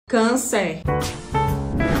Câncer.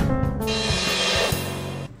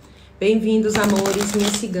 Bem-vindos, amores. Minha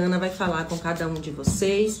cigana vai falar com cada um de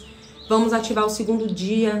vocês. Vamos ativar o segundo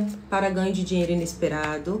dia para ganho de dinheiro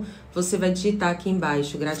inesperado. Você vai digitar aqui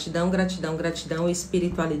embaixo: gratidão, gratidão, gratidão,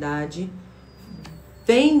 espiritualidade.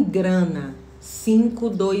 Vem grana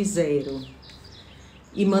 520.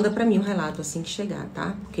 E manda para mim o relato assim que chegar,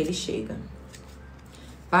 tá? Porque ele chega.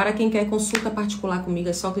 Para quem quer consulta particular comigo,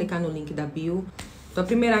 é só clicar no link da bio. Tua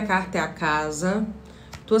primeira carta é a casa.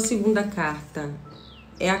 Tua segunda carta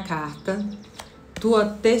é a carta. Tua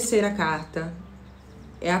terceira carta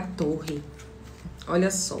é a torre. Olha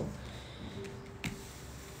só.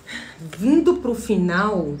 Vindo pro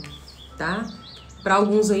final, tá? Para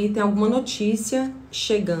alguns aí tem alguma notícia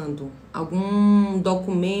chegando. Algum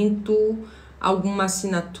documento, alguma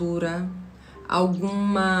assinatura,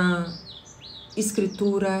 alguma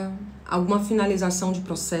escritura, alguma finalização de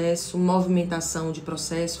processo, movimentação de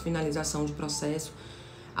processo, finalização de processo,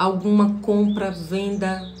 alguma compra,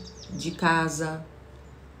 venda de casa,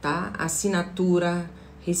 tá? Assinatura,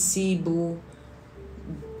 recibo,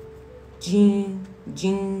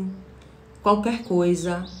 qualquer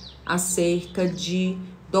coisa acerca de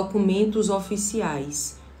documentos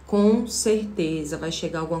oficiais. Com certeza vai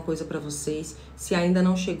chegar alguma coisa para vocês. Se ainda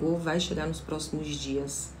não chegou, vai chegar nos próximos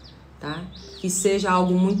dias, tá? Que seja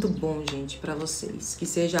algo muito bom, gente, para vocês. Que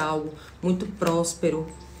seja algo muito próspero.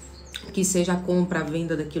 Que seja a compra, a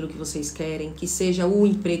venda daquilo que vocês querem. Que seja o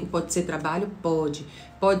emprego, pode ser trabalho? Pode.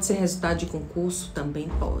 Pode ser resultado de concurso? Também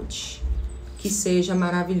pode. Que seja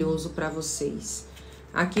maravilhoso para vocês.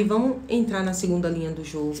 Aqui vamos entrar na segunda linha do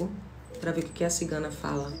jogo, para ver o que a cigana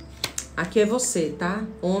fala. Aqui é você, tá?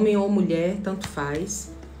 Homem ou mulher, tanto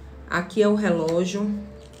faz. Aqui é o relógio.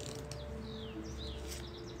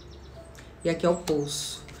 E aqui é o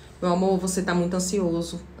poço. Meu amor, você tá muito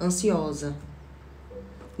ansioso, ansiosa.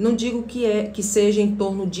 Não digo que seja em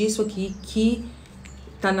torno disso aqui que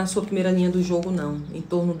tá na sua primeira linha do jogo, não. Em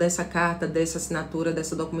torno dessa carta, dessa assinatura,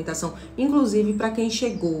 dessa documentação. Inclusive, para quem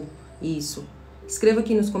chegou isso. Escreva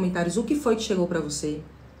aqui nos comentários o que foi que chegou para você.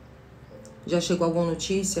 Já chegou alguma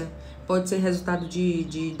notícia? Pode ser resultado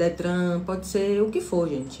de Detran, pode ser o que for,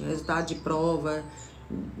 gente. Resultado de prova,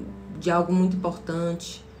 de algo muito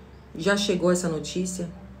importante. Já chegou essa notícia?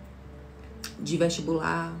 De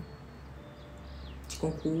vestibular, de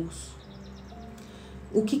concurso.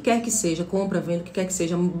 O que quer que seja, compra, venda, o que quer que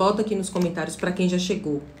seja, bota aqui nos comentários para quem já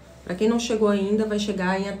chegou. Para quem não chegou ainda, vai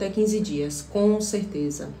chegar em até 15 dias, com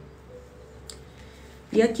certeza.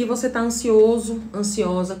 E aqui você tá ansioso,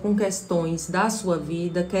 ansiosa com questões da sua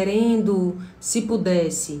vida, querendo, se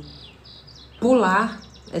pudesse, pular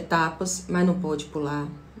etapas, mas não pode pular.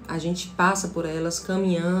 A gente passa por elas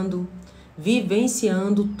caminhando,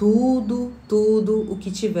 vivenciando tudo o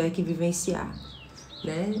que tiver que vivenciar,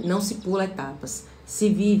 né? Não se pula etapas, se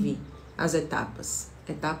vive as etapas.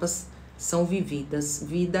 Etapas são vividas,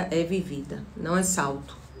 vida é vivida, não é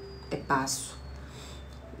salto, é passo.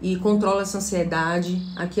 E controla essa ansiedade.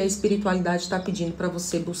 Aqui a espiritualidade está pedindo para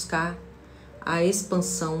você buscar a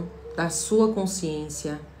expansão da sua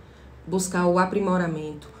consciência, buscar o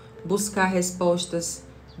aprimoramento, buscar respostas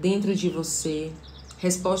dentro de você,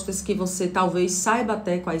 respostas que você talvez saiba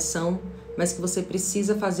até quais são, mas que você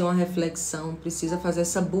precisa fazer uma reflexão, precisa fazer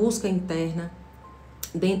essa busca interna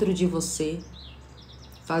dentro de você,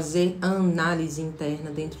 fazer a análise interna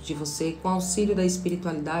dentro de você, com auxílio da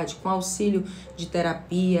espiritualidade, com auxílio de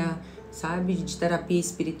terapia, sabe? De terapia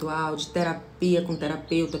espiritual, de terapia com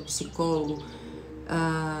terapeuta, psicólogo,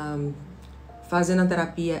 fazendo a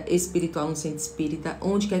terapia espiritual no centro espírita,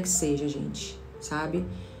 onde quer que seja, gente, sabe?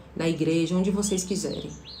 Na igreja, onde vocês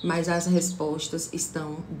quiserem. Mas as respostas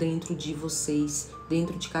estão dentro de vocês,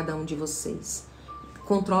 dentro de cada um de vocês.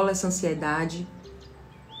 Controla essa ansiedade.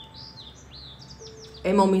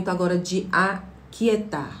 É momento agora de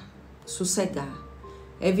aquietar, sossegar,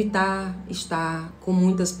 evitar estar com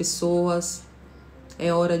muitas pessoas.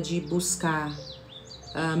 É hora de buscar,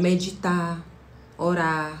 meditar,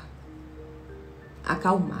 orar,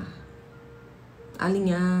 acalmar,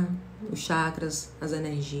 alinhar os chakras, as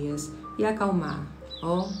energias e acalmar,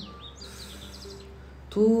 ó.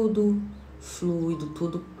 Tudo fluido,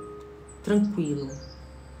 tudo tranquilo.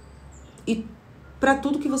 E para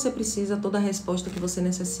tudo que você precisa, toda a resposta que você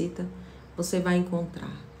necessita, você vai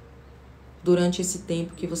encontrar durante esse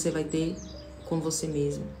tempo que você vai ter com você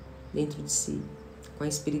mesmo, dentro de si, com a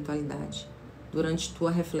espiritualidade, durante tua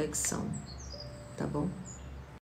reflexão, tá bom?